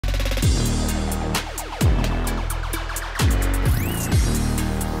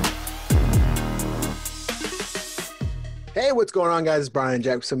Hey, what's going on, guys? It's Brian and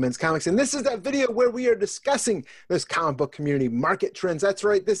Jack with Some Men's Comics, and this is that video where we are discussing those comic book community market trends. That's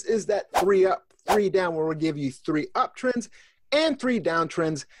right, this is that 3 up, 3 down, where we'll give you 3 up trends and 3 down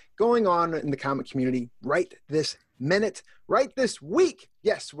trends going on in the comic community right this minute, right this week.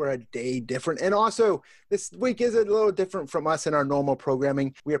 Yes, we're a day different, and also this week is a little different from us in our normal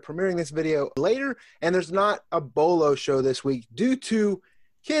programming. We are premiering this video later, and there's not a Bolo show this week due to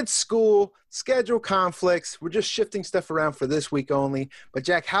kids' school, schedule conflicts. We're just shifting stuff around for this week only. But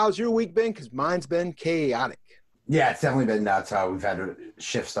Jack, how's your week been? Because mine's been chaotic. Yeah, it's definitely been nuts. We've had to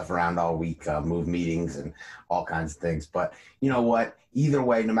shift stuff around all week, move meetings and all kinds of things. But you know what? Either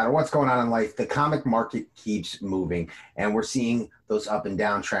way, no matter what's going on in life, the comic market keeps moving, and we're seeing those up and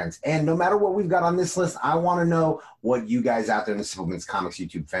down trends. And no matter what we've got on this list, I want to know what you guys out there in the Simple Men's Comics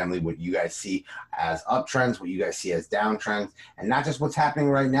YouTube family, what you guys see as up trends, what you guys see as down trends, and not just what's happening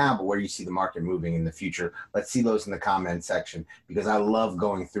right now, but where you see the market moving in the future. Let's see those in the comment section, because I love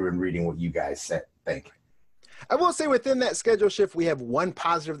going through and reading what you guys think. I will say within that schedule shift, we have one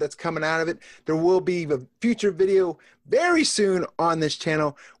positive that's coming out of it. There will be a future video very soon on this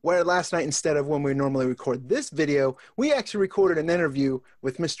channel, where last night, instead of when we normally record this video, we actually recorded an interview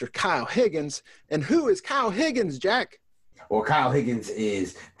with Mr. Kyle Higgins. And who is Kyle Higgins, Jack? Well, Kyle Higgins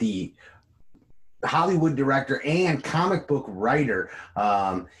is the Hollywood director and comic book writer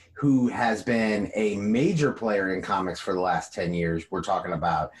who has been a major player in comics for the last 10 years. We're talking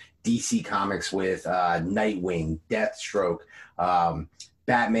about DC Comics with Nightwing, Deathstroke,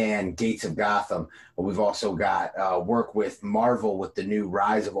 Batman, Gates of Gotham. We've also got work with Marvel with the new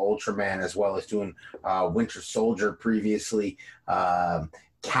Rise of Ultraman, as well as doing Winter Soldier previously,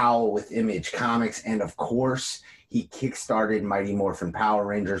 Cowl with Image Comics, and of course, he kickstarted Mighty Morphin Power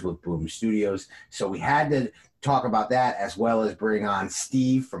Rangers with Boom Studios. So we had to talk about that, as well as bring on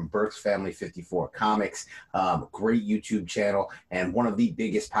Steve from Burke's Family 54 Comics, great YouTube channel, and one of the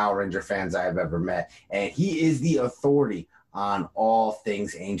biggest Power Ranger fans I have ever met. And he is the authority on all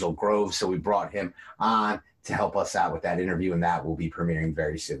things Angel Grove. So we brought him on to help us out with that interview, and that will be premiering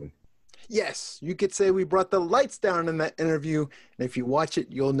very soon. Yes, you could say we brought the lights down in that interview, and if you watch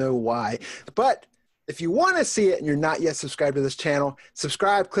it, you'll know why. But if you want to see it and you're not yet subscribed to this channel,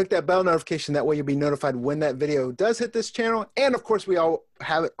 subscribe, click that bell notification. That way you'll be notified when that video does hit this channel. And of course, we all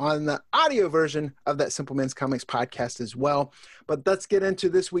have it on the audio version of that Simple Men's Comics podcast as well. But let's get into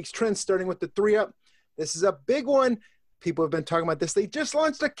this week's trends, starting with the 3 up. This is a big one. People have been talking about this. They just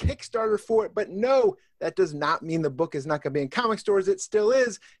launched a Kickstarter for it, but no, that does not mean the book is not going to be in comic stores. It still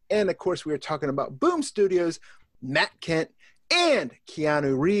is. And of course, we are talking about Boom Studios, Matt Kindt, and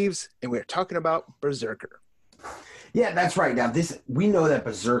Keanu Reeves, and we're talking about Berserker. Yeah, that's right. Now, we know that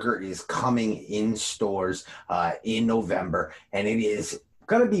Berserker is coming in stores in November, and it is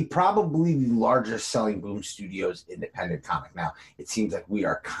going to be probably the largest selling Boom Studios independent comic. Now, it seems like we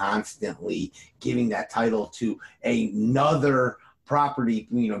are constantly giving that title to another property.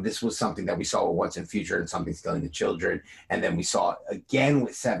 You know, this was something that we saw with Once and Future and Something Stealing the Children, and then we saw it again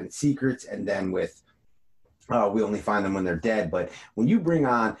with Seven Secrets, and then with We Only Find Them When They're Dead. But when you bring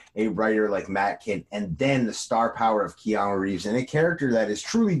on a writer like Matt Kindt, and then the star power of Keanu Reeves, and a character that is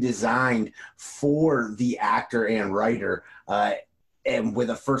truly designed for the actor and writer, and with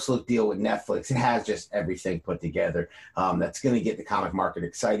a first look deal with Netflix, it has just everything put together that's going to get the comic market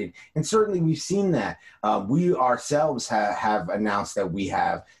excited. And certainly we've seen that. We ourselves have announced that we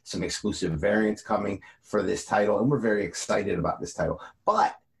have some exclusive variants coming for this title, and we're very excited about this title.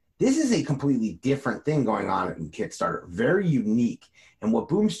 But this is a completely different thing going on in Kickstarter, very unique. And what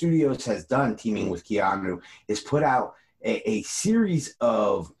Boom Studios has done, teaming with Keanu, is put out a series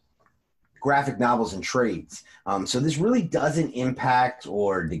of graphic novels and trades. So this really doesn't impact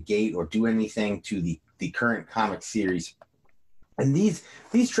or negate or do anything to the current comic series. And these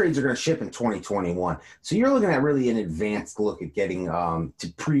trades are going to ship in 2021. So you're looking at really an advanced look at getting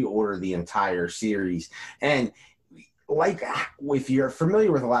to pre-order the entire series. And like, if you're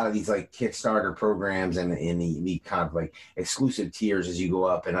familiar with a lot of these like Kickstarter programs and in the kind of like exclusive tiers as you go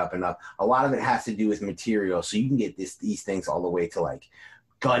up and up and up, a lot of it has to do with material. So you can get these things all the way to like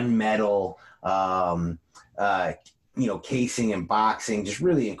gunmetal, casing and boxing, just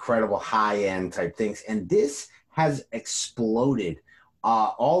really incredible high-end type things. And this has exploded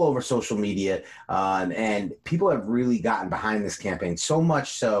all over social media, and people have really gotten behind this campaign, so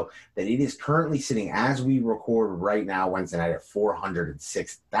much so that it is currently sitting, as we record right now, Wednesday night, at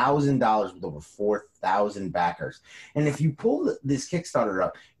 $406,000 with over 4,000 backers. And if you pull this Kickstarter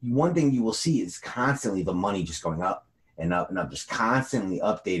up, one thing you will see is constantly the money just going up and up and up, just constantly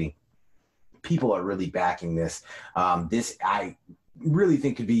updating. People are really backing this. This, I really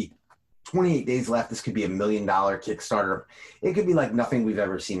think, could be 28 days left. This could be $1 million Kickstarter. It could be like nothing we've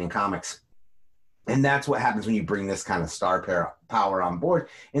ever seen in comics. And that's what happens when you bring this kind of star power on board.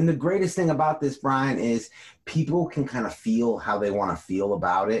 And the greatest thing about this, Brian, is people can kind of feel how they want to feel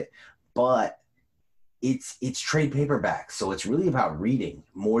about it, but it's trade paperback. So it's really about reading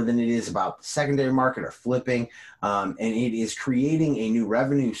more than it is about the secondary market or flipping. And it is creating a new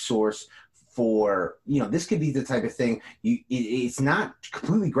revenue source for, this could be the type of thing it's not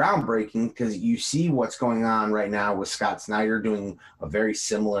completely groundbreaking, because you see what's going on right now with Scott Snyder doing a very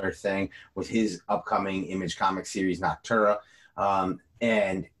similar thing with his upcoming Image comic series Noctura.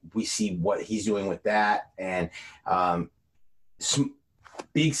 And we see what he's doing with that. And I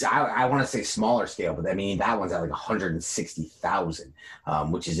want to say smaller scale, but I mean, that one's at like 160,000,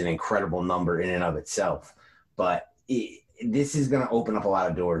 which is an incredible number in and of itself. But this is going to open up a lot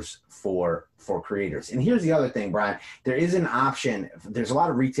of doors for creators. And here's the other thing, Brian, there is an option. There's a lot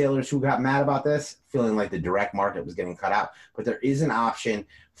of retailers who got mad about this, feeling like the direct market was getting cut out, but there is an option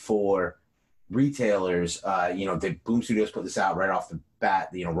for retailers. The Boom Studios put this out right off the bat.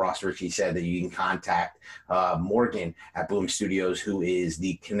 Ross Ritchie said that you can contact Morgan at Boom Studios, who is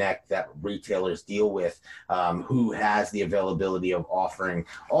the connect that retailers deal with, who has the availability of offering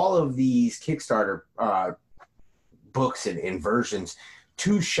all of these Kickstarter books and versions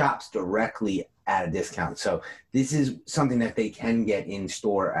to shops directly at a discount. So this is something that they can get in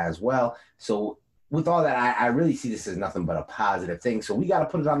store as well. So with all that, I really see this as nothing but a positive thing. So we got to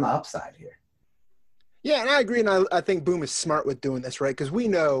put it on the upside here. Yeah, and I agree, and I think Boom is smart with doing this, right? Because we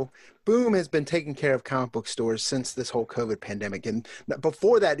know Boom has been taking care of comic book stores since this whole COVID pandemic, and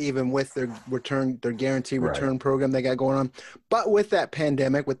before that, even with their guarantee return program they got going on. But with that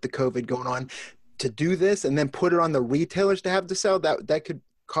pandemic, with the COVID going on, to do this and then put it on the retailers to have to sell, that could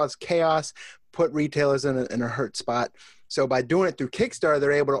cause chaos, put retailers in a hurt spot. So by doing it through Kickstarter,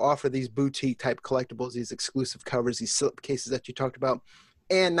 they're able to offer these boutique type collectibles, these exclusive covers, these slip cases that you talked about,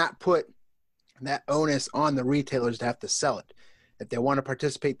 and not put that onus on the retailers to have to sell it. If they want to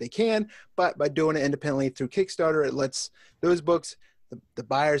participate, they can, but by doing it independently through Kickstarter, it lets those books, the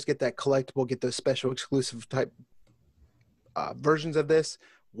buyers get that collectible, get those special exclusive type versions of this,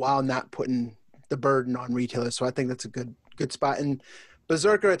 while not putting the burden on retailers. So I think that's a good spot. And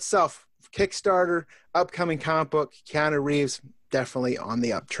Berserker itself, Kickstarter, upcoming comic book, Keanu Reeves, definitely on the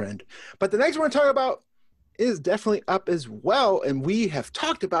uptrend. But the next one we're talking about is definitely up as well, and we have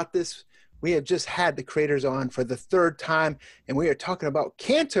talked about this. We have just had the creators on for the third time, and we are talking about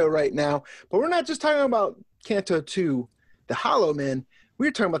Kanto right now. But we're not just talking about Kanto 2, The Hollow Men.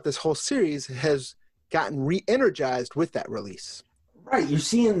 We're talking about this whole series has gotten re-energized with that release. Right, you're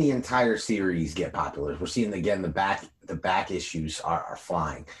seeing the entire series get popular. We're seeing, again, the back issues are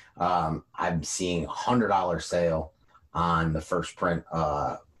flying. I'm seeing $100 sale on the first print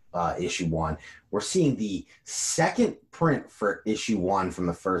issue 1. We're seeing the second print for issue 1 from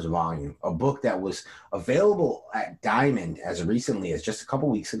the first volume, a book that was available at Diamond as recently as just a couple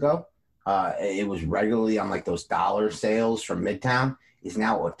weeks ago. It was regularly on like those dollar sales from Midtown, is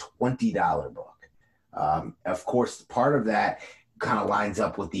now a $20 book. Of course, part of that kind of lines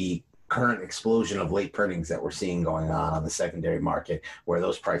up with the current explosion of late printings that we're seeing going on the secondary market, where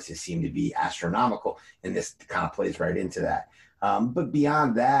those prices seem to be astronomical, and this kind of plays right into that. But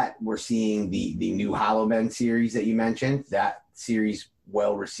beyond that, we're seeing the new Hollow Men series that you mentioned. That series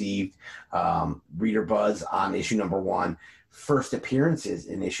well received. Reader buzz on issue number 1. First appearances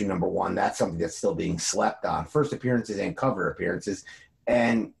in issue number 1. That's something that's still being slept on. First appearances and cover appearances.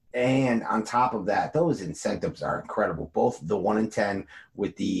 And on top of that, those incentives are incredible. Both the 1 in 10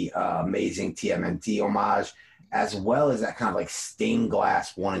 with the amazing TMNT homage, as well as that kind of like stained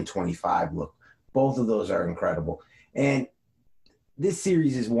glass 1 in 25 look. Both of those are incredible. And this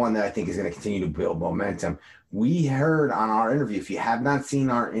series is one that I think is going to continue to build momentum. We heard on our interview, if you have not seen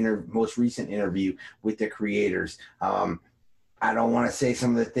our most recent interview with the creators, I don't want to say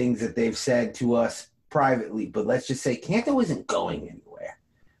some of the things that they've said to us privately, but let's just say Kanto isn't going anywhere.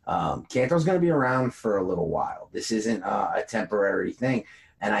 Kanto's going to be around for a little while. This isn't a temporary thing.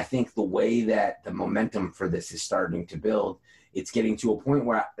 And I think the way that the momentum for this is starting to build, it's getting to a point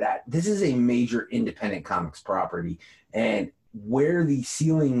where this is a major independent comics property. And where the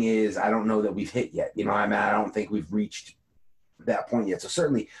ceiling is, I don't know that we've hit yet. I don't think we've reached that point yet. So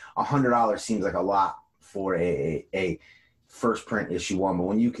certainly $100 seems like a lot for a first print issue 1. But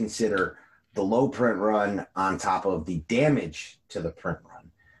when you consider the low print run on top of the damage to the print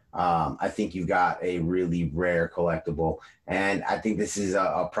run, I think you've got a really rare collectible, and I think this is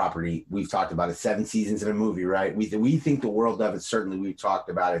a property we've talked about it. 7 seasons in a movie, right? We think the world of it. Certainly, we've talked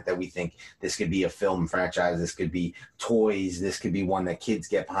about it, that we think this could be a film franchise, this could be toys, this could be one that kids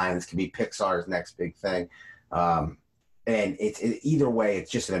get behind, this could be Pixar's next big thing. And either way,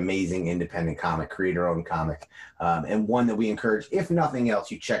 it's just an amazing independent comic, creator-owned comic, and one that we encourage, if nothing else,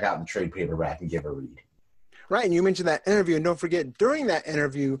 you check out the trade paperback and give a read. Right, and you mentioned that interview, and don't forget, during that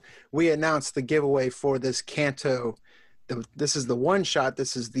interview, we announced the giveaway for this Kanto. This is the one-shot.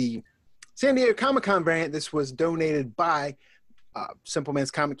 This is the San Diego Comic-Con variant. This was donated by Simple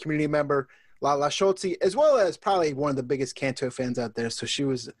Man's Comic community member, Lala Schultze, as well as probably one of the biggest Kanto fans out there. So she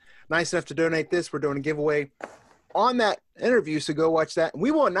was nice enough to donate this. We're doing a giveaway on that interview, so go watch that. And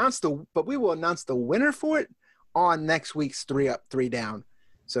we will announce the winner for it on next week's 3 Up, 3 Down.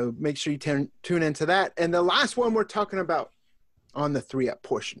 So make sure you tune into that. And the last one we're talking about on the 3 Up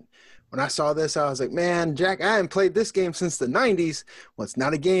portion. When I saw this, I was like, man, Jack, I haven't played this game since the 90s. Well, it's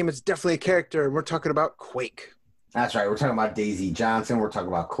not a game. It's definitely a character. And we're talking about Quake. That's right. We're talking about Daisy Johnson. We're talking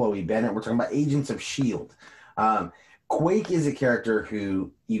about Chloe Bennett. We're talking about Agents of S.H.I.E.L.D. Quake is a character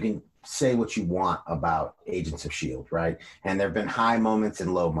who you can say what you want about Agents of S.H.I.E.L.D., right? And there have been high moments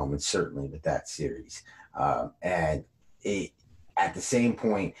and low moments, certainly, with that series. At the same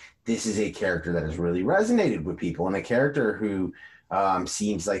point, this is a character that has really resonated with people, and a character who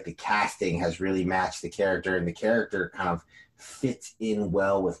seems like the casting has really matched the character, and the character kind of fits in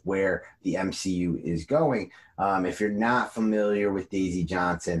well with where the MCU is going. If you're not familiar with Daisy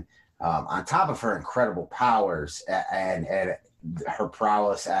Johnson, on top of her incredible powers and her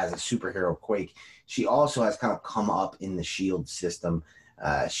prowess as a superhero Quake, she also has kind of come up in the S.H.I.E.L.D. system.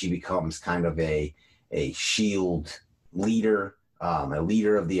 She becomes kind of a S.H.I.E.L.D. leader, a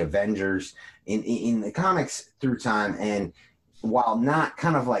leader of the Avengers in the comics through time. And while not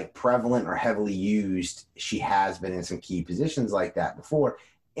kind of like prevalent or heavily used, she has been in some key positions like that before.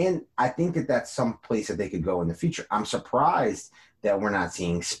 And I think that that's some place that they could go in the future. I'm surprised that we're not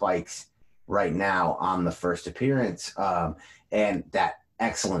seeing Spikes right now on the first appearance. And that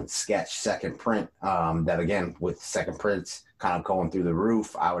excellent sketch second print, that again, with second prints kind of going through the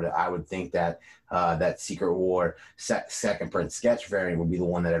roof, I would think that that Secret War second print sketch variant would be the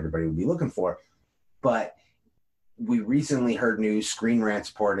one that everybody would be looking for. But we recently heard news, Screen Rant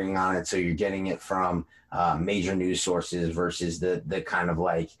reporting on it, so you're getting it from major news sources versus the kind of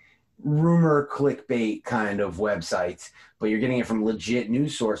like rumor clickbait kind of websites, but you're getting it from legit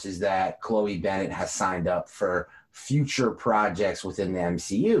news sources that Chloe Bennett has signed up for future projects within the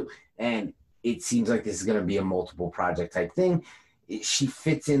MCU. And it seems like this is going to be a multiple project type thing. She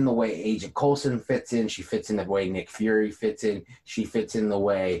fits in the way Agent Coulson fits in. She fits in the way Nick Fury fits in. She fits in the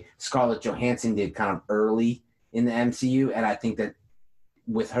way Scarlett Johansson did kind of early in the MCU. And I think that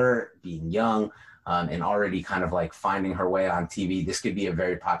with her being young and already kind of like finding her way on TV, this could be a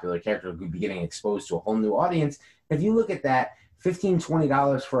very popular character who could be getting exposed to a whole new audience. If you look at that, $15,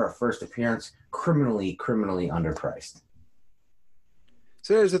 $20 for a first appearance, criminally underpriced.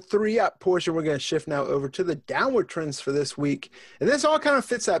 So there's a 3 Up portion. We're going to shift now over to the downward trends for this week. And this all kind of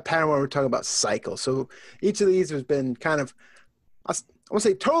fits that pattern where we're talking about cycles. So each of these has been kind of, I won't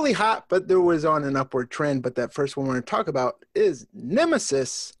say totally hot, but there was on an upward trend. But that first one we're going to talk about is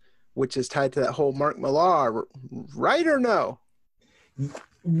Nemesis, which is tied to that whole Mark Millar, right or no?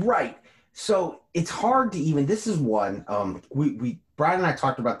 Right. So it's hard to even, this is one, Brian and I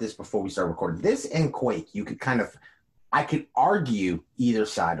talked about this before we started recording. This and Quake, you could kind of, I could argue either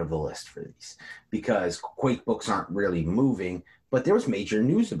side of the list for these because Quake books aren't really moving, but there was major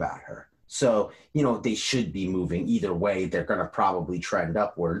news about her. So, you know, they should be moving either way. They're going to probably trend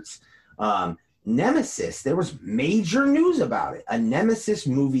upwards. Nemesis, there was major news about it. A Nemesis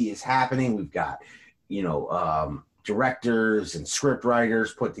movie is happening. We've got, you know, directors and script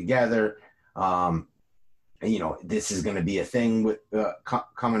writers put together. And, you know, this is going to be a thing with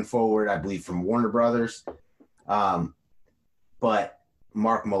coming forward, I believe, from Warner Brothers. But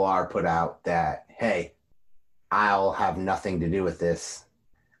Mark Millar put out that, hey, I'll have nothing to do with this.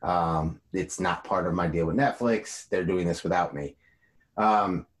 It's not part of my deal with Netflix. They're doing this without me.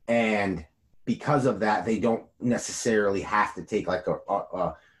 And because of that, they don't necessarily have to take like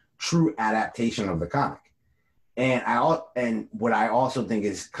a true adaptation of the comic. And what I also think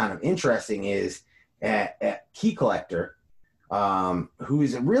is kind of interesting is at Key Collector, who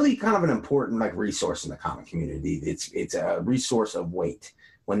is really kind of an important like resource in the comic community. It's a resource of weight.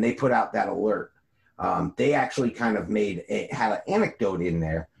 When they put out that alert, they actually kind of had an anecdote in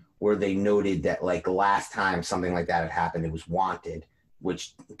there where they noted that like the last time something like that had happened, it was Wanted,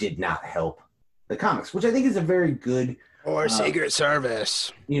 which did not help the comics, which I think is a very good Or Secret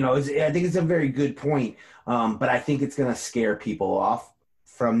Service. I think it's a very good point, but I think it's going to scare people off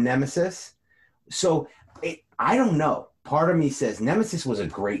from Nemesis. So I don't know. Part of me says Nemesis was a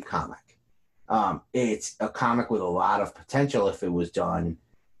great comic. It's a comic with a lot of potential if it was done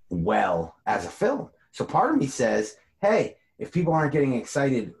well as a film. So part of me says, hey, if people aren't getting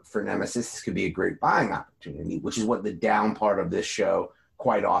excited for Nemesis, this could be a great buying opportunity, which is what the down part of this show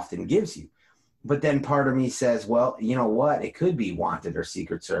quite often gives you. But then part of me says, well, you know what? It could be Wanted or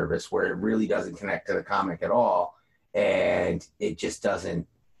Secret Service, where it really doesn't connect to the comic at all, and it just doesn't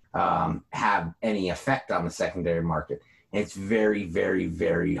have any effect on the secondary market. And it's very, very,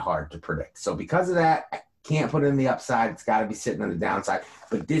 very hard to predict. So because of that, I can't put it in the upside. It's got to be sitting on the downside.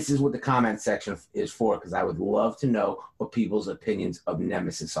 But this is what the comment section is for, because I would love to know what people's opinions of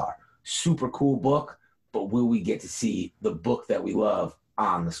Nemesis are. Super cool book, but will we get to see the book that we love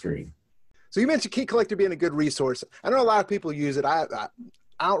on the screen? So you mentioned Key Collector being a good resource. I know a lot of people use it. I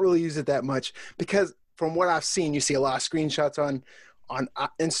don't really use it that much because from what I've seen, you see a lot of screenshots on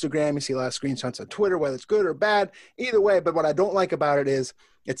Instagram. You see a lot of screenshots on Twitter, whether it's good or bad. Either way, but what I don't like about it is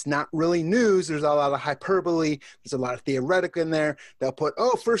it's not really news. There's a lot of hyperbole. There's a lot of theoretical in there. They'll put,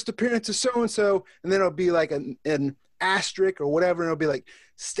 first appearance of so-and-so, and then it'll be like an asterisk or whatever, and it'll be like,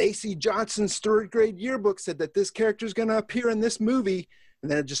 Stacy Johnson's third grade yearbook said that this character is going to appear in this movie. And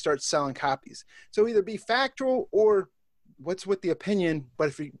then it just starts selling copies. So either be factual or what's with the opinion, but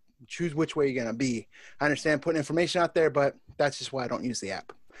if you choose which way you're going to be. I understand putting information out there, but that's just why I don't use the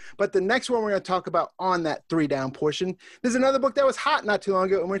app. But the next one we're going to talk about on that 3 down portion, there's another book that was hot not too long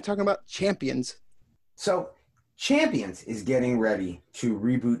ago, and we're talking about Champions. So Champions is getting ready to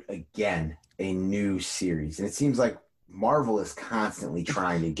reboot again a new series. And it seems like Marvel is constantly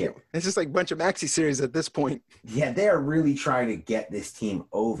trying to get... It's just like a bunch of maxi series at this point. Yeah, they are really trying to get this team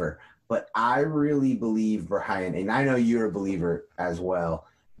over. But I really believe, Brian, and I know you're a believer as well,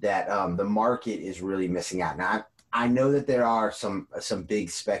 that the market is really missing out. Now, I know that there are some big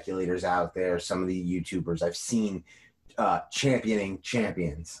speculators out there, some of the YouTubers I've seen championing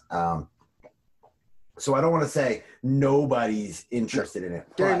Champions. So I don't want to say nobody's interested in it.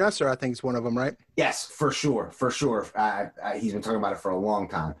 Gary Nusser, I think, is one of them, right? Yes, for sure. He's been talking about it for a long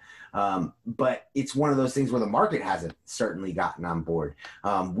time. But it's one of those things where the market hasn't certainly gotten on board.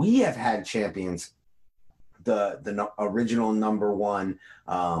 We have had Champions, the original number 1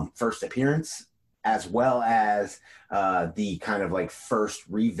 first appearance, as well as the kind of like first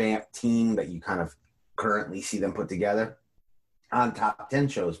revamped team that you kind of currently see them put together on top 10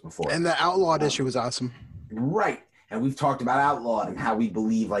 shows before. And the Outlawed issue was awesome. Right. And we've talked about Outlawed and how we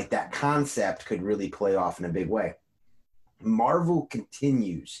believe like that concept could really play off in a big way. Marvel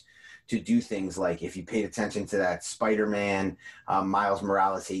continues to do things like, if you paid attention to that Spider-Man Miles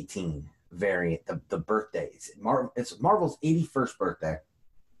Morales 18 variant, the birthdays. It's Marvel's 81st birthday.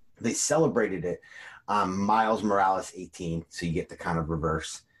 They celebrated it on Miles Morales 18, so you get the kind of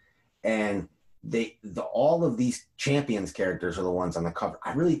reverse. And all of these Champions characters are the ones on the cover.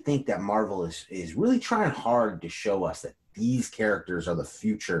 I really think that Marvel is really trying hard to show us that these characters are the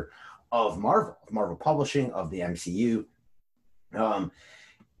future of Marvel Publishing, of the MCU.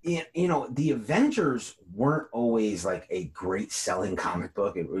 The Avengers weren't always like a great selling comic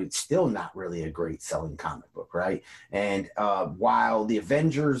book. It's still not really a great selling comic book, right? And while the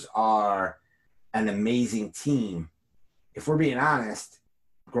Avengers are an amazing team, if we're being honest,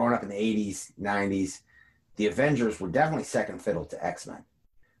 growing up in the 80s, 90s, the Avengers were definitely second fiddle to X-Men.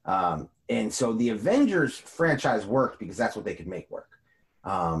 And so the Avengers franchise worked because that's what they could make work.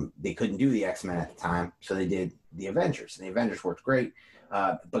 They couldn't do the X-Men at the time, so they did the Avengers, and the Avengers worked great.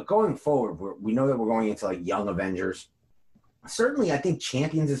 But going forward, we know that we're going into like young Avengers. Certainly, I think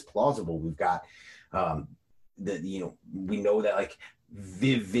Champions is plausible. We've got we know that like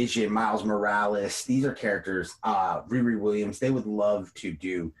Vision, Miles Morales, these are characters. Riri Williams, they would love to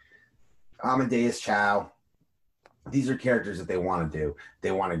do. Amadeus Chow, these are characters that they want to do,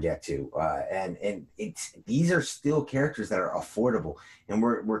 they want to get to, and these are still characters that are affordable. And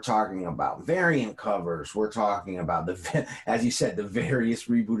we're talking about variant covers. We're talking about as you said, the various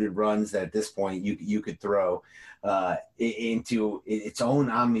rebooted runs that at this point you could throw into its own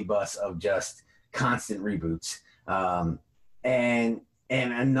omnibus of just constant reboots, and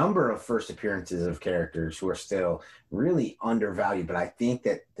a number of first appearances of characters who are still really undervalued. But I think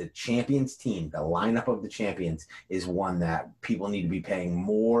that the Champions team, the lineup of the Champions, is one that people need to be paying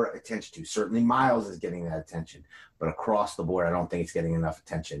more attention to. Certainly Miles is getting that attention, but across the board, I don't think it's getting enough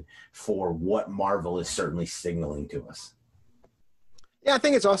attention for what Marvel is certainly signaling to us. Yeah, I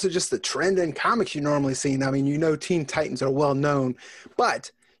think it's also just the trend in comics you normally see. I mean, Teen Titans are well known,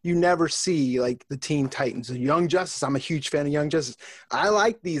 but you never see like the Teen Titans, Young Justice. I'm a huge fan of Young Justice. I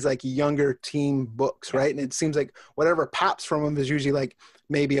like these like younger team books, right? And it seems like whatever pops from them is usually like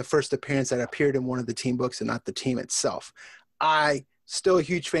maybe a first appearance that appeared in one of the team books and not the team itself. I still a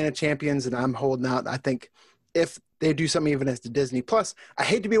huge fan of Champions, and I'm holding out. I think if they do something even as the Disney Plus, I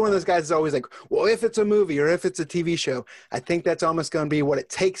hate to be one of those guys that's always like, well, if it's a movie or if it's a TV show, I think that's almost going to be what it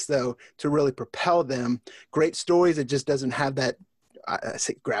takes though to really propel them. Great stories. It just doesn't have that, I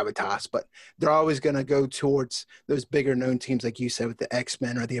say gravitas, but they're always going to go towards those bigger known teams, like you said, with the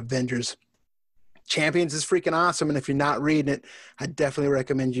X-Men or the Avengers. Champions is freaking awesome, and if you're not reading it, I definitely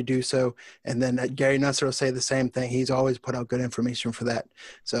recommend you do so. And then Gary Nusser will say the same thing. He's always put out good information for that.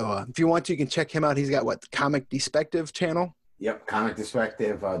 So if you want to, you can check him out. He's got the Comic Despective channel. Yep, Comic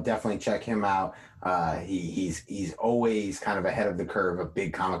Despective. Definitely check him out. He's always kind of ahead of the curve, a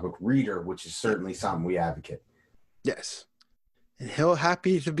big comic book reader, which is certainly something we advocate. Yes. And he's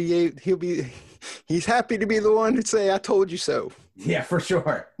happy to be the one to say, I told you so. Yeah, for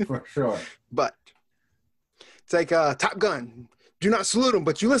sure. For sure. But it's like Top Gun. Do not salute him,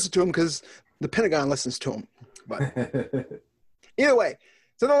 but you listen to him because the Pentagon listens to him. But either way,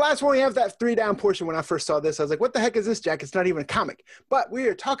 so the last one we have that 3 down portion. When I first saw this, I was like, what the heck is this, Jack? It's not even a comic. But we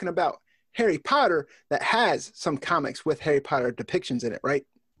are talking about Harry Potter that has some comics with Harry Potter depictions in it, right?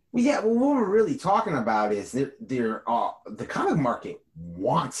 Yeah, well, what we're really talking about is the comic market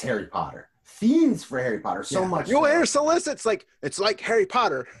wants Harry Potter. Fiends for Harry Potter so much. You'll hear solicits like it's like Harry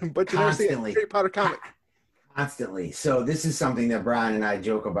Potter, but you never see a Harry Potter comic. Constantly. So this is something that Brian and I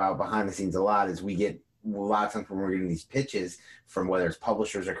joke about behind the scenes a lot. Is we get a lot of times when we're getting these pitches from whether it's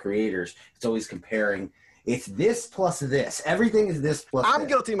publishers or creators, it's always comparing. It's this plus this. Everything is this plus. I'm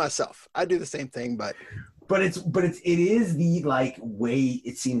guilty myself. I do the same thing, but it is the like way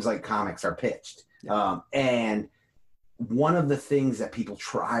it seems like comics are pitched. Yeah. And one of the things that people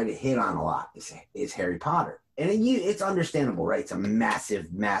try to hit on a lot is Harry Potter. And it's understandable, right? It's a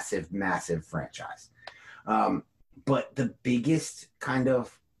massive, massive, massive franchise. But the biggest kind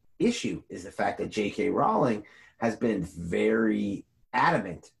of issue is the fact that J.K. Rowling has been very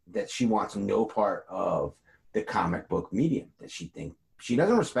adamant that she wants no part of the comic book medium, that she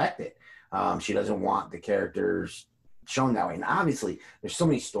doesn't respect it. She doesn't want the characters shown that way. And obviously, there's so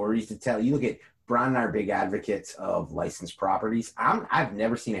many stories to tell. You look at Brian and I are big advocates of licensed properties. I've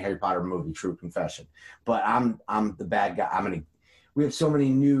never seen a Harry Potter movie, true confession, but I'm the bad guy. We have so many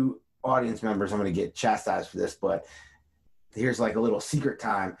new audience members. I'm going to get chastised for this, but here's like a little secret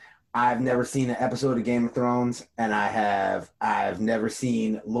time. I've never seen an episode of Game of Thrones, and I've never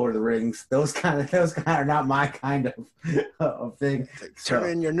seen Lord of the Rings. Those kind are not my kind of thing. Turn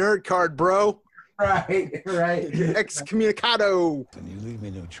in your nerd card, bro. Right. Excommunicado. And you leave me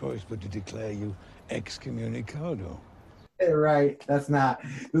no choice but to declare you excommunicado. Right. That's not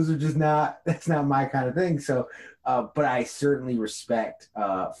my kind of thing. So, but I certainly respect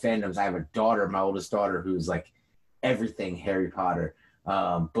fandoms. I have a daughter, my oldest daughter, who's like everything Harry Potter,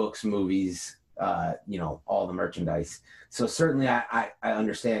 books, movies, all the merchandise. So certainly I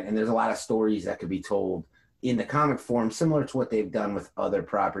understand. And there's a lot of stories that could be told in the comic form, similar to what they've done with other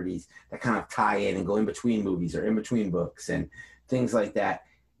properties that kind of tie in and go in between movies or in between books and things like that.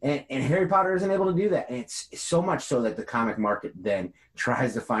 And Harry Potter isn't able to do that. And it's so much so that the comic market then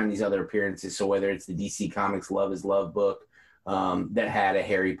tries to find these other appearances. So whether it's the DC Comics Love is Love book that had a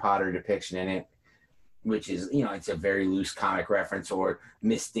Harry Potter depiction in it, which is, it's a very loose comic reference, or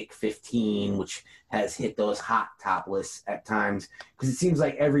Mystic 15, which has hit those hot top lists at times. Because it seems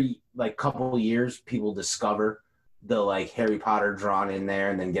like every couple of years, people discover the Harry Potter drawn in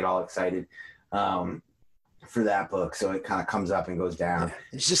there and then get all excited for that book. So it kind of comes up and goes down. Yeah.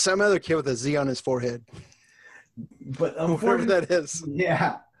 It's just some other kid with a Z on his forehead. But whatever that is.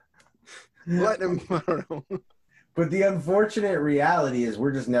 Yeah. Let him, I don't know. But the unfortunate reality is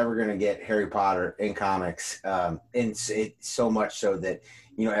we're just never going to get Harry Potter in comics. And it's so much so that,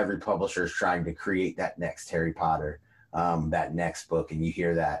 every publisher is trying to create that next Harry Potter, that next book. And you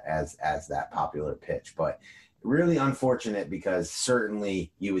hear that as that popular pitch. But really unfortunate, because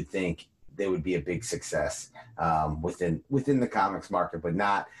certainly you would think they would be a big success within the comics market,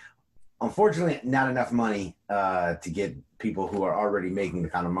 but unfortunately, not enough money to get people who are already making the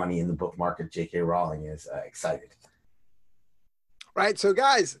kind of money in the book market J.K. Rowling is excited. Right, so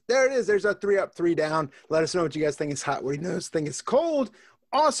guys, there it is. There's our 3 up, 3 down. Let us know what you guys think is hot, what you know think is cold.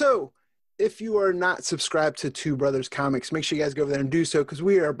 Also, if you are not subscribed to Two Brothers Comics, make sure you guys go over there and do so, because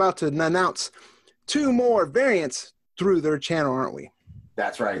we are about to announce 2 more variants through their channel, aren't we?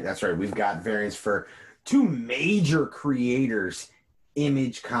 That's right. We've got variants for 2 major creators,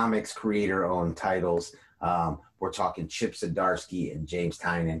 Image Comics creator-owned titles. We're talking Chip Zdarsky and James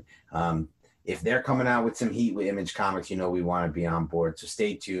Tynion. If they're coming out with some heat with Image Comics, you know we want to be on board. So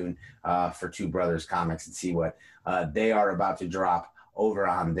stay tuned for Two Brothers Comics and see what they are about to drop over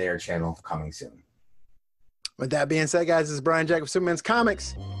on their channel coming soon. With that being said, guys, this is Brian Jack of Superman's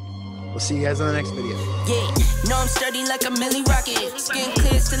Comics. We'll see you guys on the next video. Yeah, no, I'm sturdy like a Millie Rocket. Skin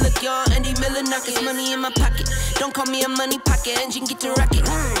clear, still look young, Andy Miller knockers. Money in my pocket, don't call me a money pocket. Engine get to rocket,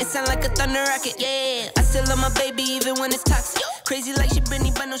 it sound like a thunder rocket. Yeah, I still love my baby even when it's toxic. Crazy like she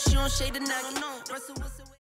Britney, but no, she don't shade the noggin.